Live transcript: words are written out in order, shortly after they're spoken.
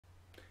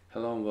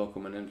Hello and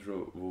welcome, I'm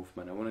Andrew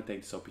Wolfman. I want to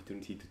take this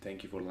opportunity to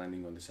thank you for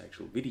landing on this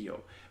actual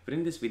video. But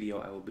in this video,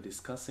 I will be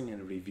discussing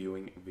and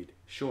reviewing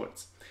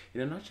VidShortz.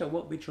 In a nutshell,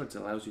 what VidShortz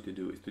allows you to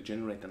do is to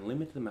generate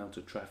unlimited amounts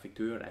of traffic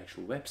to your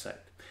actual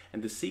website.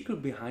 And the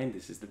secret behind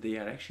this is that they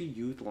are actually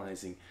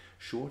utilizing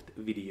short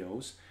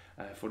videos,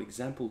 for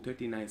example,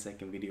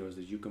 39-second videos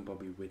that you can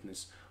probably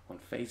witness on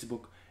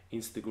Facebook,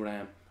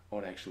 Instagram,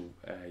 or actual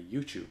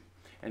YouTube.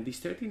 And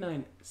these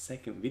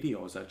 39-second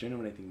videos are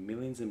generating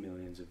millions and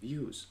millions of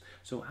views.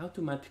 So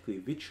automatically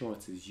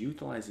VidShortz is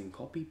utilizing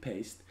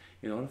copy-paste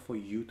in order for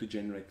you to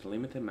generate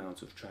limited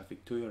amounts of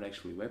traffic to your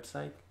actual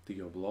website, to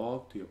your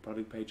blog, to your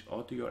product page,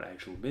 or to your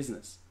actual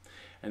business.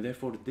 And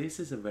therefore this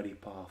is a very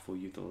powerful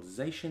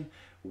utilization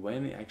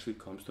when it actually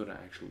comes to the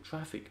actual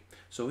traffic.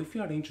 So if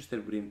you are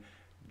interested in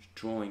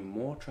drawing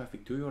more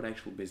traffic to your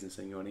actual business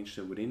and you're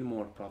interested within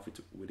more profit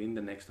within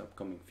the next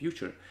upcoming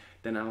future,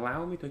 then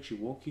allow me to actually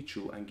walk you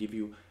through and give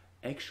you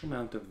extra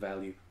amount of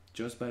value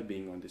just by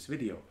being on this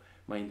video.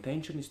 My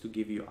intention is to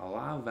give you a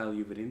lot of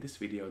value within this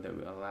video that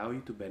will allow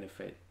you to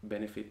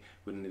benefit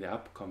within the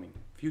upcoming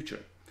future.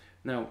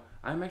 Now,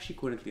 I'm actually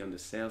currently on the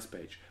sales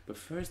page, but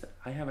first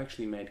I have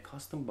actually made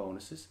custom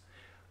bonuses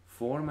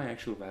for my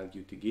actual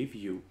value to give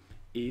you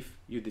if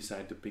you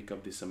decide to pick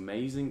up this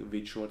amazing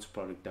VidShortz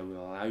product that will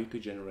allow you to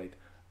generate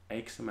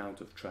X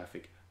amount of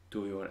traffic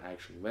to your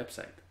actual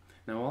website.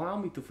 Now allow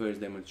me to first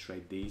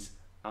demonstrate these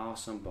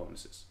awesome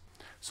bonuses.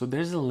 So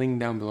there's a link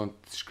down below in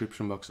the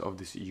description box of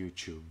this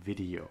YouTube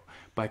video.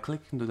 By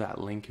clicking to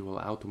that link, it will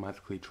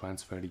automatically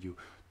transfer you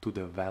to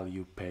the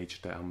value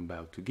page that I'm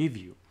about to give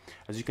you.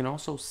 As you can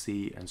also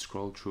see and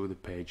scroll through the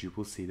page, you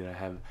will see that I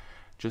have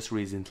just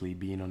recently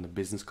been on the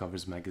Business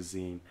Covers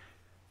magazine,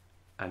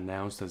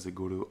 announced as the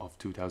Guru of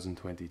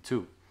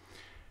 2022.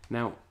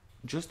 Now,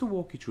 just to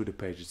walk you through the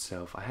page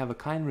itself, I have a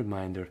kind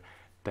reminder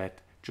that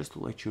just to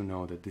let you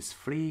know that this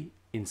free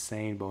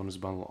insane bonus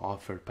bundle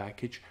offer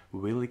package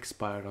will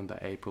expire on the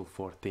April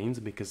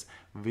 14th because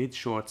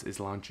VidShortz is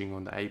launching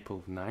on the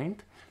April 9th.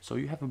 So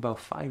you have about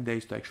 5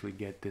 days to actually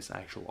get this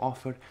actual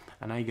offer,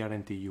 and I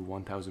guarantee you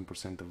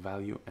 1000% of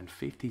value and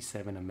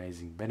 57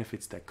 amazing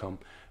benefits that come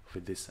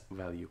with this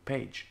value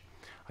page.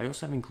 I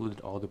also have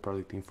included all the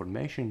product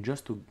information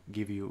just to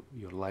give you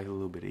your life a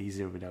little bit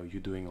easier without you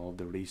doing all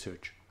the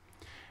research.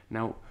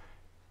 Now,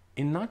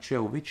 in a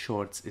nutshell,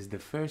 VidShortz is the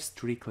first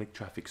 3-click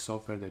traffic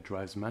software that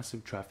drives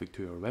massive traffic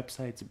to your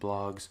websites,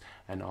 blogs,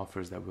 and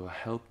offers that will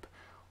help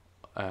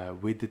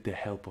with the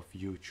help of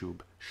YouTube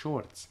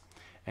Shorts,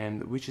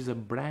 and which is a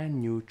brand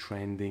new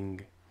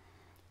trending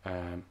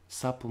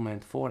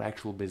supplement for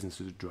actual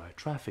businesses to drive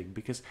traffic,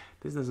 because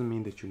this doesn't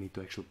mean that you need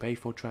to actually pay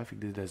for traffic.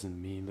 This doesn't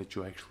mean that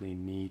you actually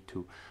need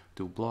to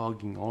do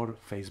blogging or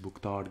Facebook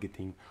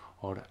targeting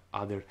or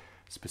other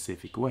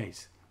specific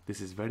ways.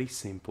 This is very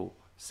simple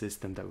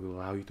system that will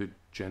allow you to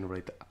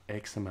generate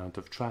X amount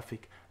of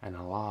traffic and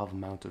a large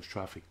amount of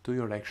traffic to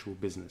your actual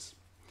business.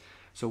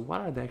 So what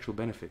are the actual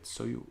benefits?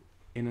 So you,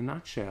 in a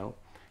nutshell,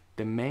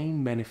 the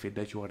main benefit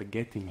that you are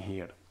getting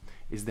here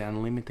is the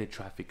unlimited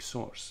traffic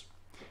source.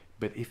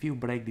 But if you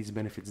break these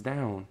benefits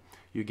down,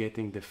 you're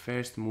getting the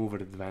first mover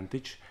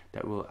advantage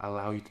that will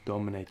allow you to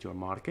dominate your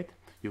market.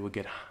 You will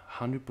get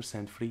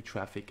 100% free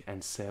traffic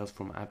and sales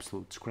from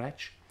absolute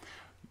scratch.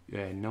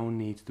 No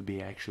need to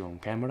be actually on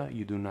camera.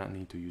 You do not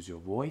need to use your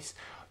voice.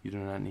 You do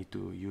not need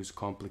to use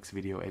complex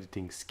video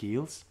editing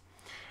skills.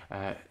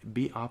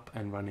 Be up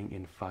and running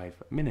in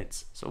 5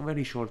 minutes. So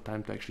very short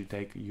time to actually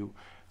take you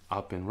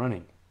up and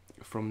running.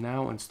 From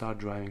now and start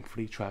driving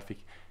free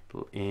traffic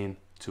in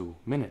 2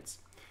 minutes.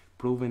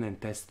 Proven and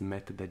tested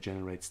method that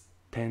generates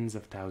tens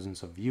of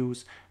thousands of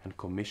views and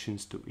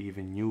commissions to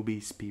even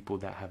newbies, people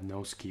that have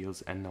no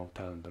skills and no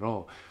talent at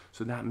all.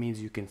 So that means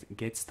you can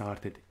get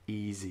started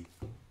easy.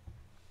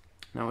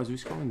 Now, as we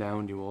scroll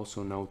down, you will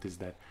also notice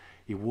that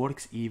it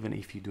works even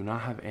if you do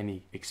not have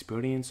any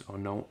experience or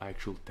no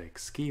actual tech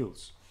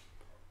skills.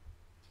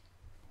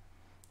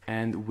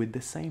 And with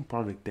the same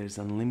product, there's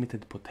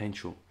unlimited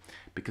potential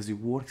because it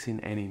works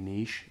in any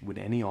niche with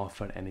any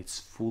offer, and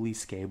it's fully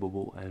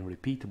scalable and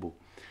repeatable.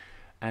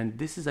 And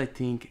this is, I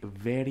think,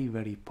 very,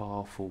 very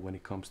powerful when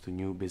it comes to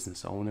new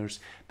business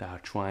owners that are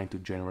trying to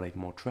generate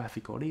more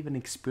traffic, or even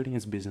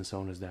experienced business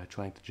owners that are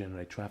trying to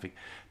generate traffic.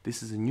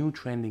 This is a new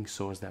trending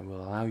source that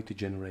will allow you to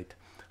generate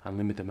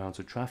unlimited amounts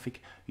of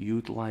traffic,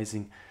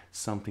 utilizing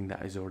something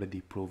that is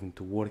already proven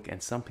to work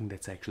and something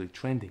that's actually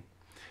trending.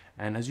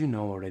 And as you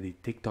know already,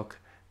 TikTok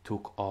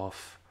took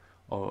off,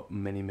 or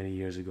many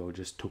years ago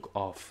just took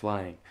off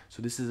flying.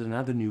 So this is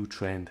another new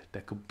trend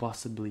that could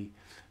possibly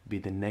be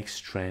the next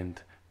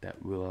trend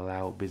that will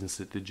allow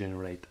businesses to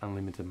generate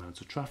unlimited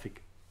amounts of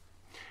traffic.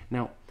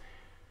 Now,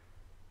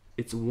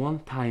 it's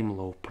one-time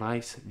low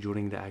price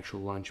during the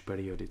actual launch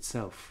period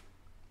itself,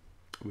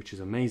 which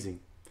is amazing.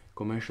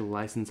 Commercial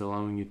license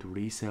allowing you to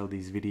resell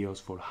these videos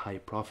for high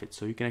profit.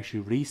 So you can actually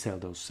resell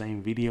those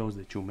same videos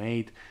that you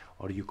made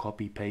or you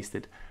copy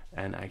pasted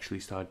and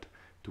actually start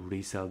to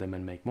resell them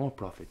and make more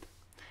profit.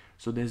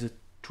 So there's a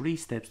 3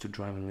 steps to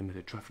drive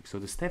unlimited traffic. So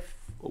the step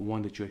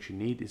 1 that you actually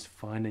need is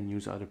find and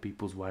use other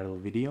people's viral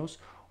videos,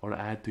 or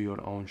add to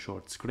your own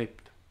short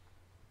script.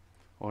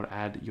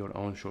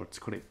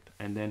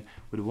 And then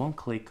with one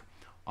click,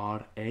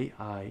 our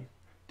AI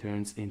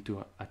turns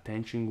into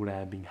attention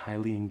grabbing,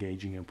 highly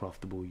engaging and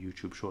profitable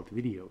YouTube short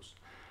videos.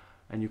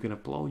 And you can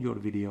upload your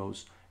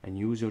videos and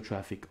use your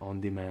traffic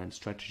on demand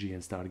strategy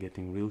and start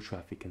getting real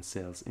traffic and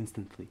sales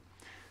instantly.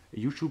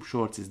 YouTube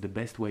Shorts is the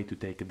best way to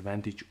take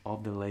advantage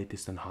of the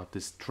latest and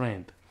hottest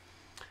trend.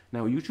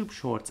 Now, YouTube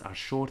Shorts are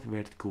short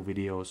vertical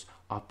videos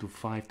up to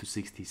 5 to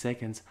 60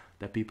 seconds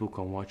that people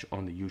can watch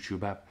on the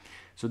YouTube app.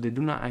 So they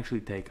do not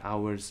actually take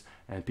hours,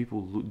 and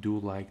people do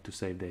like to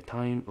save their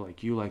time,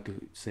 like you like to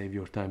save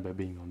your time by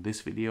being on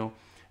this video,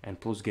 and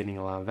plus getting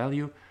a lot of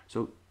value.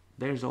 So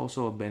there's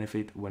also a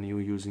benefit when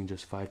you're using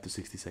just 5 to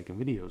 60 second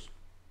videos.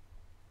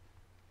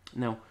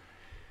 Now,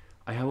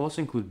 I have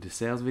also included the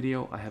sales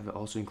video. I have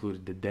also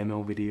included the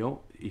demo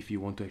video. If you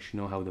want to actually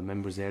know how the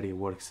members area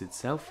works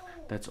itself,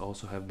 that's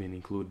also have been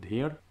included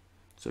here.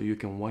 So you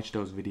can watch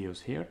those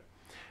videos here.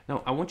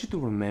 Now, I want you to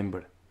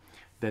remember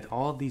that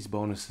all these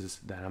bonuses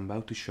that I'm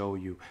about to show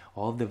you,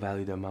 all the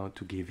value that I'm about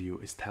to give you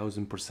is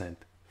 1000%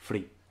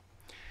 free.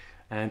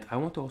 And I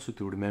want also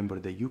to remember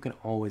that you can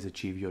always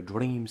achieve your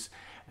dreams,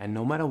 and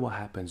no matter what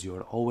happens, you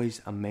are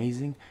always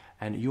amazing,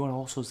 and you are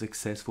also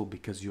successful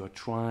because you are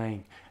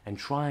trying, and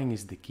trying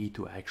is the key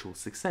to actual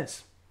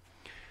success.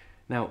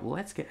 Now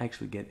let's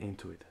actually get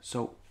into it.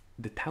 So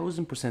the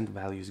 1000%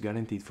 value is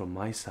guaranteed from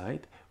my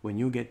side. When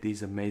you get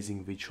these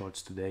amazing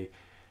VidShortz today,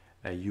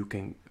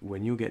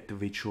 when you get the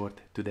VidShort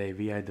today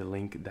via the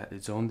link that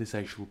is on this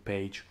actual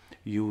page,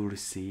 you will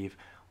receive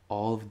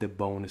all of the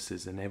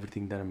bonuses and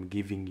everything that I'm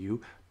giving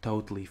you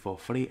totally for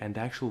free, and the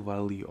actual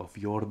value of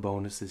your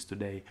bonuses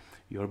today,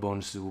 your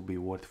bonuses will be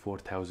worth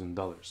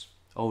 $4,000,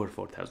 over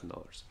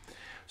 $4,000.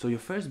 So your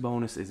first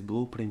bonus is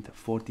Blueprint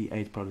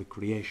 48 product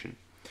creation.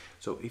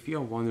 So if you're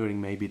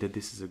wondering maybe that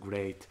this is a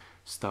great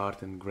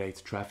start and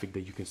great traffic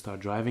that you can start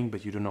driving,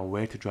 but you don't know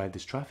where to drive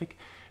this traffic,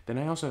 then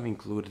I also have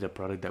included a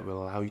product that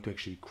will allow you to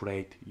actually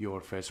create your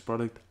first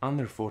product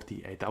under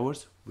 48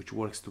 hours, which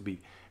works to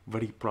be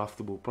very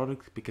profitable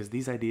product, because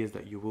these ideas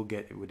that you will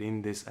get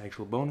within this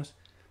actual bonus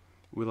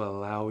will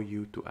allow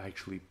you to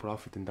actually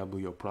profit and double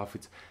your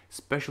profits,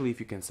 especially if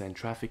you can send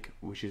traffic,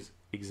 which is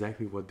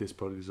exactly what this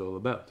product is all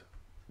about.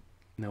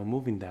 Now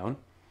moving down,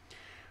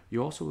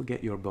 you also will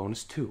get your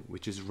bonus 2,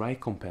 which is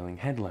write compelling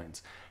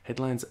headlines.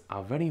 Headlines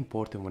are very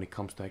important when it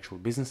comes to actual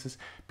businesses,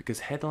 because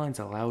headlines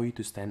allow you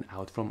to stand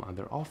out from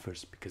other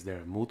offers, because there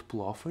are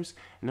multiple offers.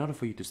 In order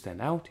for you to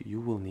stand out,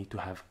 you will need to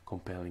have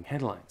compelling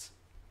headlines.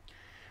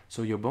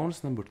 So your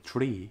bonus number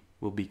 3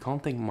 will be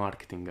content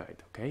marketing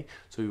guide, okay?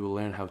 So you will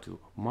learn how to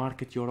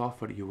market your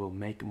offer. You will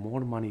make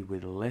more money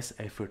with less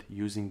effort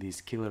using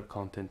these killer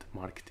content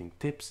marketing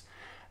tips.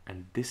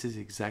 And this is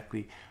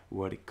exactly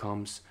where it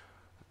comes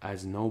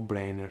as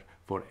no-brainer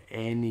for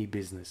any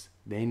business.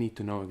 They need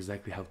to know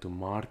exactly how to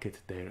market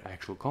their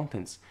actual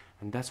contents.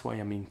 And that's why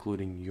I'm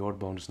including your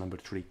bonus number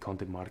 3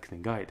 content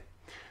marketing guide.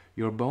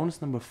 Your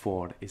bonus number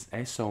 4 is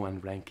SEO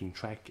and ranking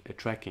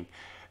tracking.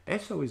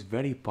 SEO is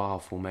very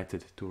powerful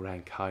method to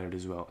rank higher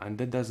as well, and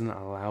that doesn't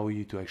allow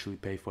you to actually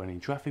pay for any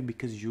traffic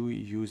because you're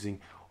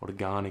using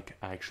organic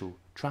actual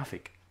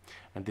traffic,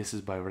 and this is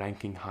by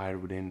ranking higher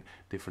within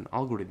different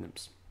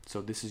algorithms.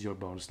 So this is your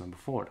bonus number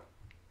 4.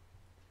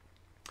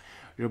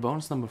 Your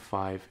bonus number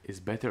 5 is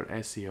better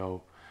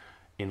SEO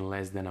in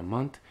less than a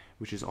month,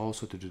 which is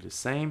also to do the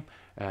same.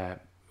 It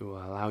will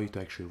allow you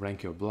to actually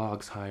rank your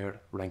blogs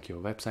higher, rank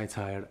your websites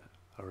higher,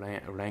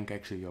 rank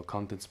actually your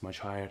contents much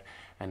higher,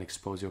 and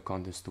expose your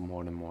contents to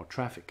more and more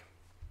traffic,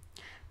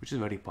 which is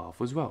very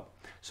powerful as well.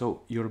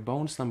 So your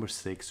bonus number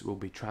 6 will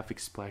be Traffic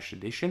Splash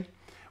Edition,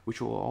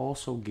 which will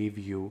also give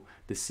you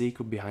the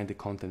secret behind the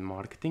content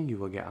marketing. You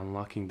will get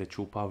unlocking the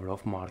true power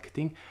of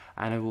marketing,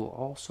 and it will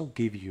also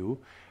give you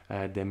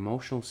the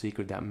emotional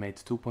secret that made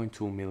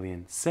 2.2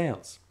 million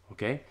sales.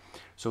 Okay,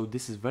 so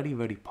this is very,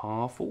 very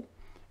powerful,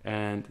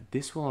 and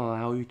this will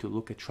allow you to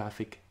look at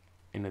traffic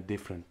in a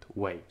different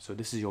way. So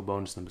this is your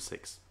bonus number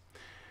 6.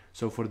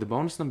 So for the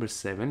bonus number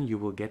 7, you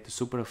will get the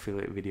Super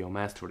Affiliate Video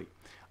Mastery.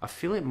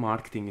 Affiliate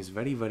marketing is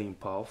very, very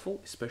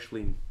powerful,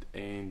 especially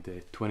in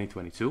the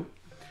 2022.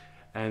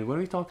 And when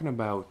we're talking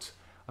about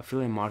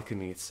affiliate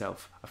marketing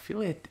itself,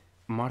 affiliate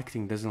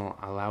marketing doesn't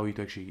allow you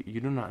to actually,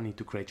 you do not need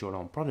to create your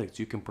own products.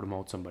 You can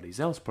promote somebody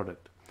else's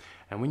product.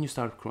 And when you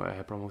start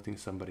promoting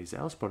somebody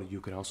else's product,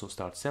 you can also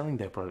start selling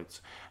their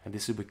products. And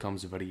this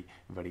becomes very,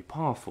 very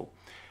powerful.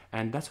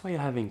 And that's why I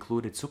have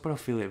included Super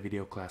Affiliate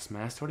Video Class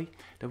Mastery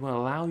that will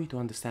allow you to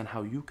understand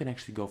how you can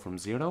actually go from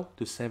 0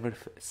 to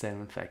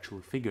 7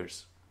 actual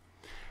figures.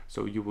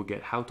 So you will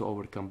get how to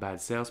overcome bad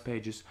sales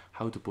pages,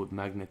 how to put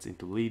magnets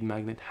into lead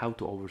magnet, how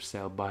to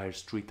oversell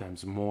buyers 3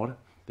 times more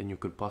than you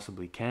could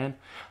possibly can,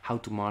 how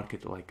to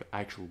market like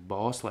actual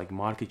boss, like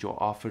market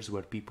your offers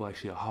where people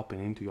actually are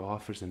hopping into your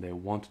offers and they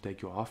want to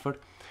take your offer.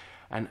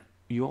 And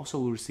you also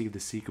will receive the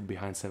secret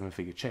behind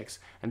 7-figure checks.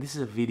 And this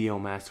is a video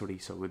mastery,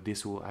 so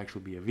this will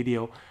actually be a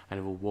video and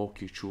it will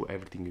walk you through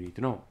everything you need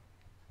to know.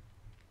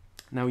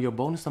 Now your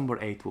bonus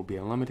number 8 will be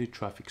unlimited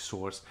traffic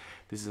source.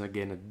 This is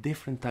again a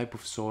different type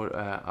of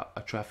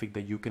traffic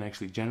that you can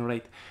actually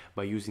generate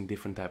by using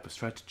different type of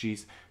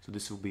strategies. So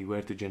this will be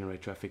where to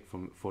generate traffic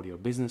for your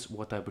business,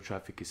 what type of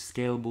traffic is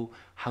scalable,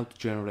 how to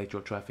generate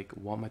your traffic,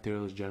 what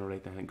materials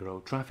generate and grow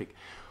traffic.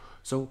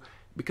 So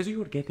because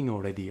you are getting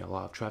already a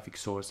lot of traffic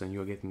source and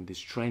you are getting this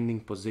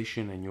trending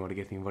position and you are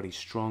getting very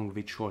strong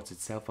VidShortz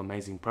itself,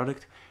 amazing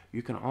product,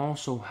 you can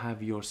also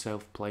have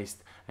yourself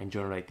placed and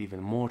generate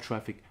even more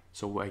traffic.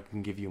 So I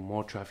can give you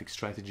more traffic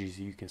strategies,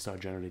 you can start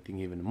generating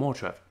even more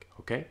traffic,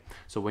 okay?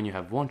 So when you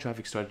have one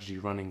traffic strategy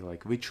running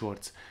like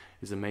VidShortz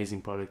is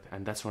amazing product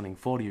and that's running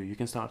for you, you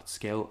can start to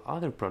scale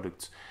other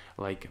products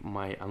like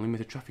my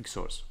unlimited traffic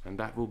source, and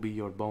that will be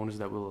your bonus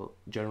that will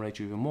generate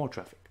you even more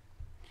traffic.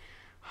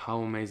 How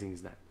amazing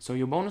is that? So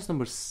your bonus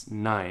number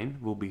 9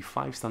 will be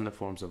 5 standard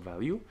forms of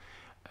value,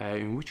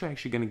 in which I'm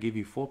actually going to give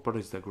you 4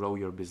 products that grow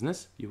your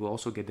business. You will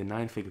also get the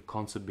 9-figure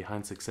concept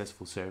behind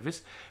successful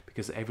service,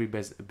 because every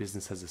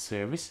business has a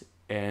service,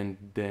 and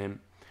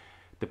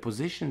the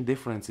position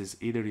difference is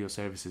either your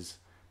service is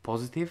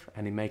positive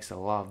and it makes a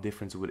lot of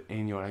difference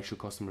within your actual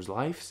customers'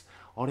 lives,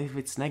 or if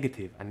it's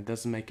negative and it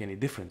doesn't make any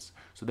difference.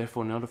 So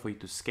therefore, in order for you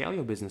to scale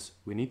your business,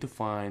 we need to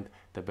find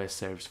the best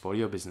service for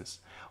your business,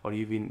 or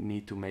you even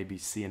need to maybe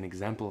see an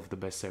example of the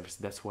best service.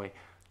 That's why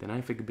the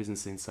 9-figure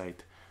business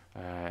insight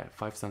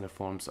 5 standard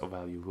forms of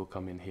value will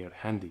come in here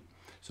handy.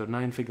 So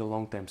 9-figure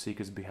long-term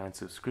secrets behind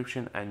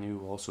subscription, and you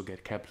will also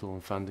get capital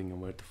and funding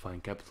and where to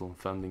find capital and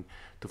funding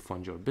to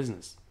fund your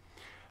business.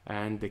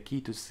 And the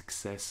key to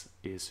success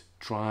is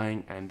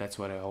trying, and that's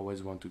what I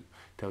always want to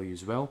tell you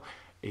as well.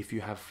 If you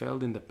have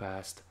failed in the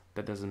past,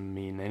 that doesn't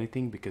mean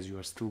anything, because you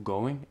are still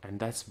going, and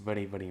that's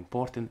very, very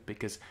important,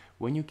 because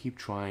when you keep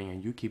trying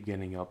and you keep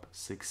getting up,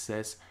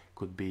 success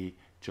could be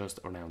just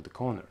around the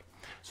corner.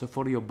 So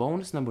for your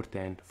bonus number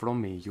 10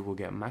 from me, you will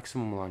get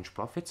maximum launch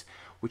profits,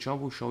 which I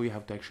will show you how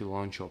to actually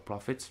launch your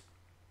profits.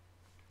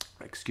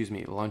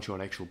 Launch your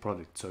actual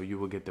product. So you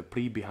will get the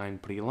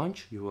behind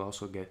pre-launch. You will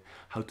also get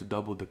how to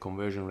double the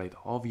conversion rate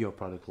of your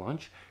product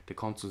launch, the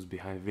concepts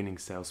behind winning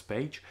sales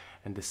page,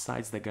 and the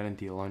sites that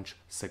guarantee launch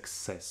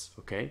success.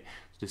 Okay,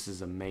 so this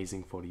is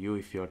amazing for you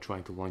if you're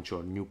trying to launch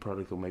your new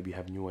product or maybe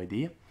have new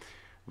idea.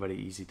 Very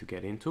easy to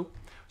get into.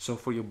 So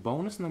for your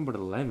bonus number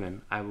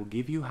 11, I will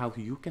give you how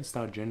you can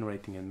start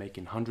generating and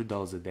making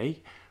 $100 a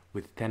day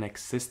with 10x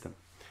system.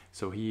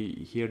 So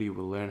here you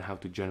will learn how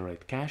to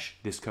generate cash,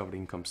 discover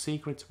income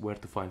secrets, where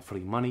to find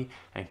free money,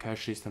 and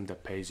cash system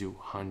that pays you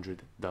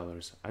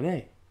 $100 a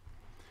day.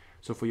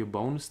 So for your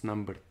bonus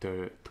number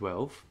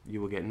 12,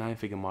 you will get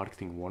 9-figure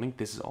marketing warning.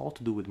 This is all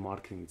to do with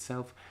marketing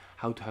itself,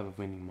 how to have a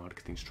winning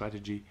marketing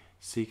strategy,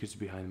 secrets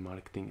behind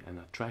marketing and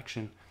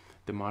attraction,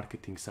 the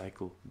marketing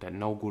cycle that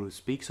no guru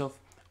speaks of,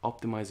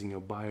 optimizing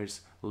your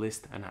buyers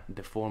list, and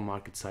the 4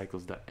 market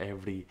cycles that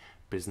every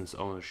business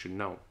owner should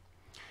know.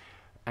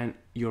 And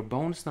your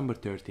bonus number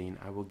 13,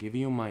 I will give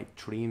you my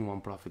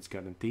 3-in-1 profits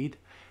guaranteed.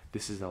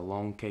 This is a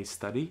long case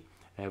study,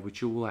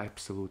 which you will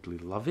absolutely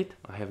love it.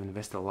 I have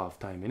invested a lot of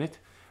time in it.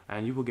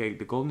 And you will get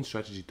the golden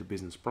strategy to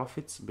business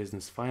profits,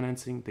 business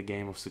financing, the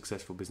game of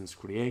successful business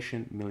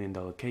creation, $1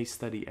 million case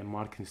study, and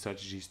marketing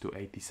strategies to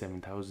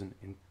 87,000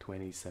 in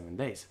 27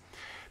 days.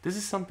 This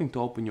is something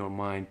to open your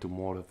mind to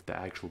more of the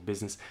actual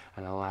business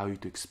and allow you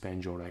to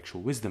expand your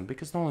actual wisdom,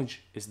 because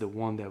knowledge is the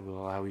one that will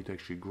allow you to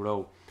actually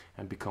grow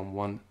and become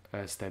one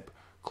step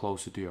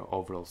closer to your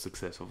overall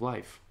success of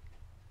life.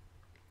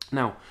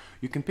 Now,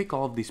 you can pick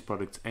all of these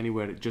products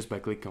anywhere just by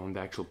clicking on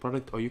the actual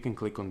product, or you can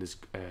click on this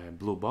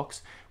blue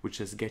box, which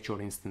says get your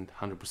instant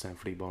 100%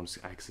 free bonus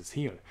access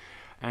here.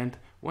 And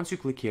once you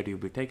click here, you'll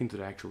be taken to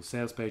the actual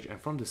sales page, and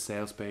from the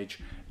sales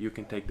page, you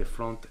can take the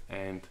front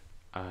end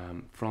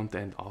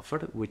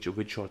offer, which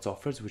VidShortz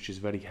offers, which is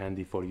very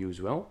handy for you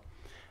as well.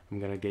 I'm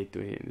gonna get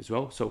to it as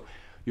well. So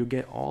you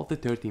get all the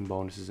 13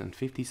 bonuses and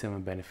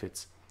 57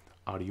 benefits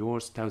are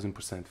yours,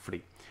 1000%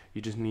 free.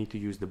 You just need to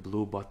use the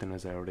blue button,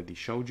 as I already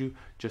showed you,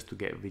 just to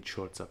get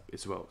VidShortz up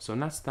as well. So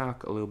let's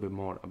talk a little bit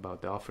more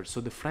about the offer. So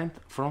the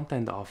front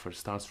end offer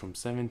starts from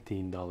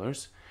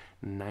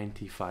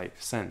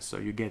 $17.95. So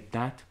you get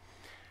that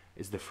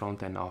is the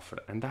front end offer,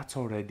 and that's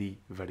already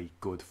very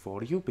good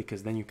for you,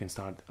 because then you can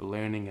start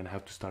learning and how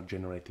to start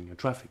generating your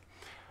traffic.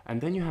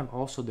 And then you have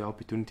also the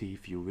opportunity,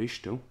 if you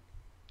wish to,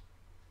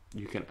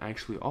 you can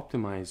actually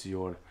optimize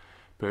your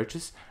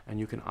purchase and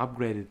you can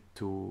upgrade it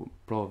to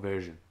pro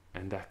version,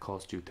 and that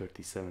costs you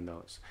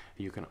 $37.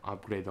 You can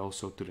upgrade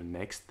also to the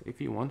next if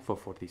you want for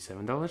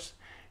 $47.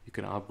 You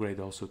can upgrade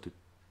also to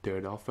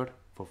third offer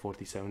for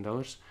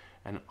 $47,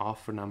 and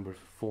offer number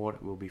 4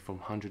 will be from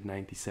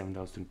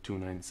 $197 to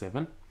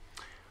 $297.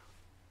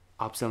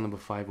 Upsell number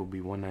 5 will be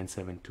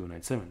 $197,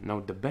 $297. Now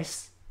the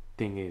best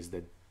thing is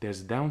that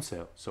there's a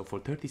downsell. So for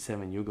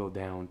 37 you go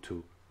down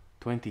to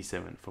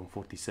 27, from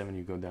 47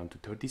 you go down to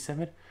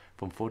 37,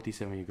 from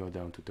 47 you go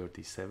down to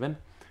 37,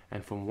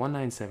 and from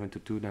 197 to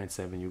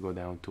 297 you go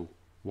down to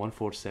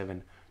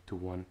 147 to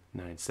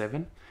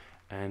 197,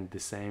 and the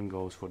same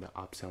goes for the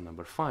upsell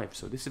number 5.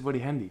 So this is very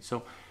handy.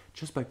 So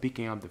just by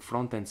picking up the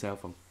front end sale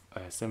from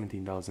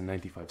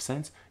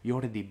 $17.95, you're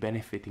already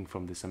benefiting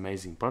from this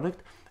amazing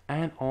product,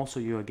 and also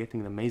you are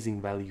getting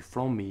amazing value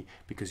from me,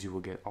 because you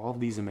will get all of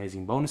these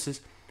amazing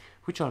bonuses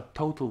which are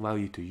total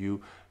value to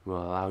you,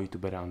 will allow you to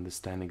better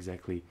understand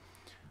exactly,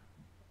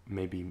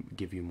 maybe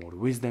give you more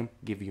wisdom,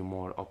 give you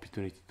more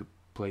opportunity to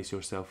place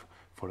yourself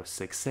for a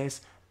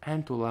success,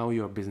 and to allow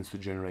your business to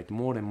generate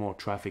more and more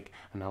traffic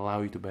and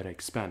allow you to better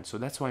expand. So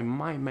that's why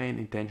my main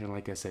intention,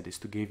 like I said, is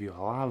to give you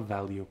a lot of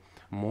value,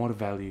 more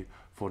value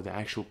for the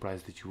actual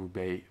price that you will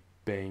be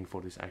paying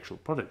for this actual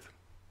product.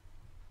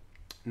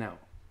 Now,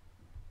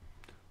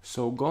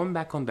 so going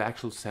back on the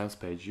actual sales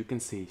page, you can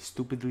see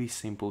stupidly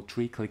simple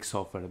 3-click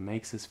software that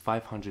makes us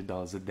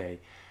 $500 a day,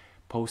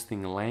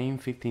 posting lame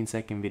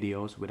 15-second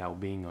videos without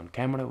being on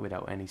camera,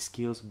 without any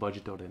skills,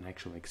 budget, or an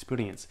actual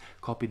experience.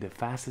 Copy the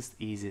fastest,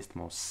 easiest,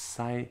 most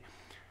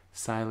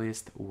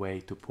silliest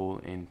way to pull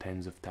in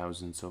tens of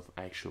thousands of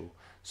actual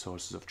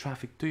sources of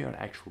traffic to your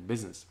actual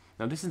business.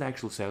 Now this is the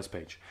actual sales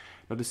page.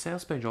 Now the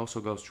sales page also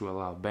goes through a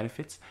lot of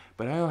benefits,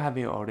 but I have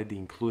already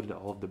included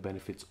all of the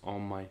benefits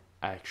on my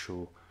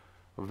actual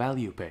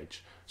value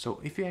page. So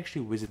if you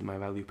actually visit my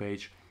value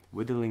page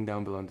with the link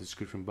down below in the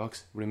description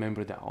box,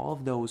 remember that all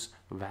of those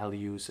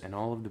values and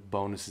all of the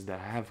bonuses that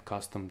I have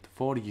customed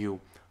for you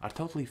are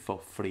totally for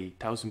free,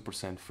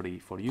 1000% free,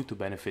 for you to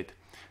benefit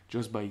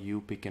just by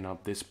you picking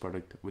up this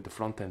product with the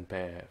front end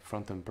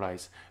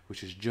price,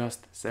 which is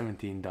just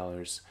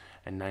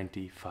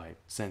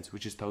 $17.95,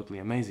 which is totally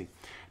amazing.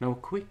 Now a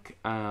quick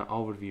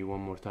overview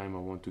one more time I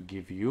want to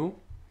give you.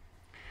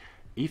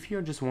 If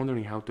you're just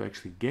wondering how to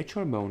actually get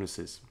your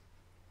bonuses,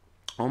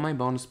 on my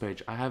bonus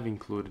page I have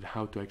included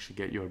how to actually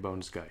get your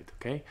bonus guide.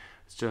 Okay,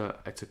 it's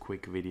a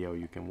quick video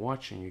you can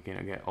watch and you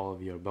can get all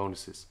of your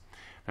bonuses.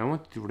 And I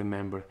want you to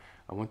remember,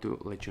 I want to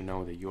let you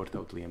know that you're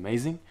totally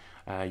amazing.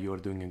 You're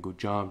doing a good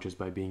job just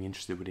by being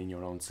interested within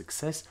your own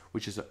success,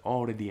 which is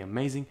already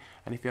amazing.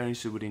 And if you're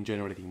interested within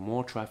generating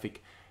more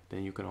traffic,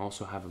 then you can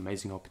also have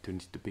amazing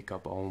opportunity to pick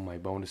up all my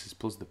bonuses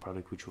plus the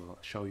product, which will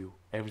show you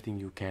everything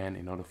you can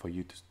in order for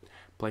you to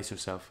place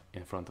yourself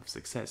in front of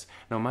success.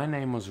 Now my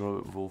name was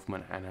Robert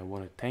Wolfman, and I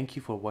want to thank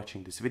you for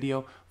watching this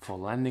video, for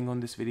landing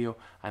on this video,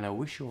 and I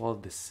wish you all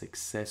the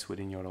success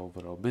within your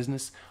overall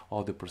business.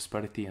 All the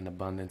prosperity and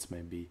abundance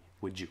may be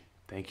with you.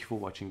 Thank you for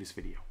watching this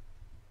video.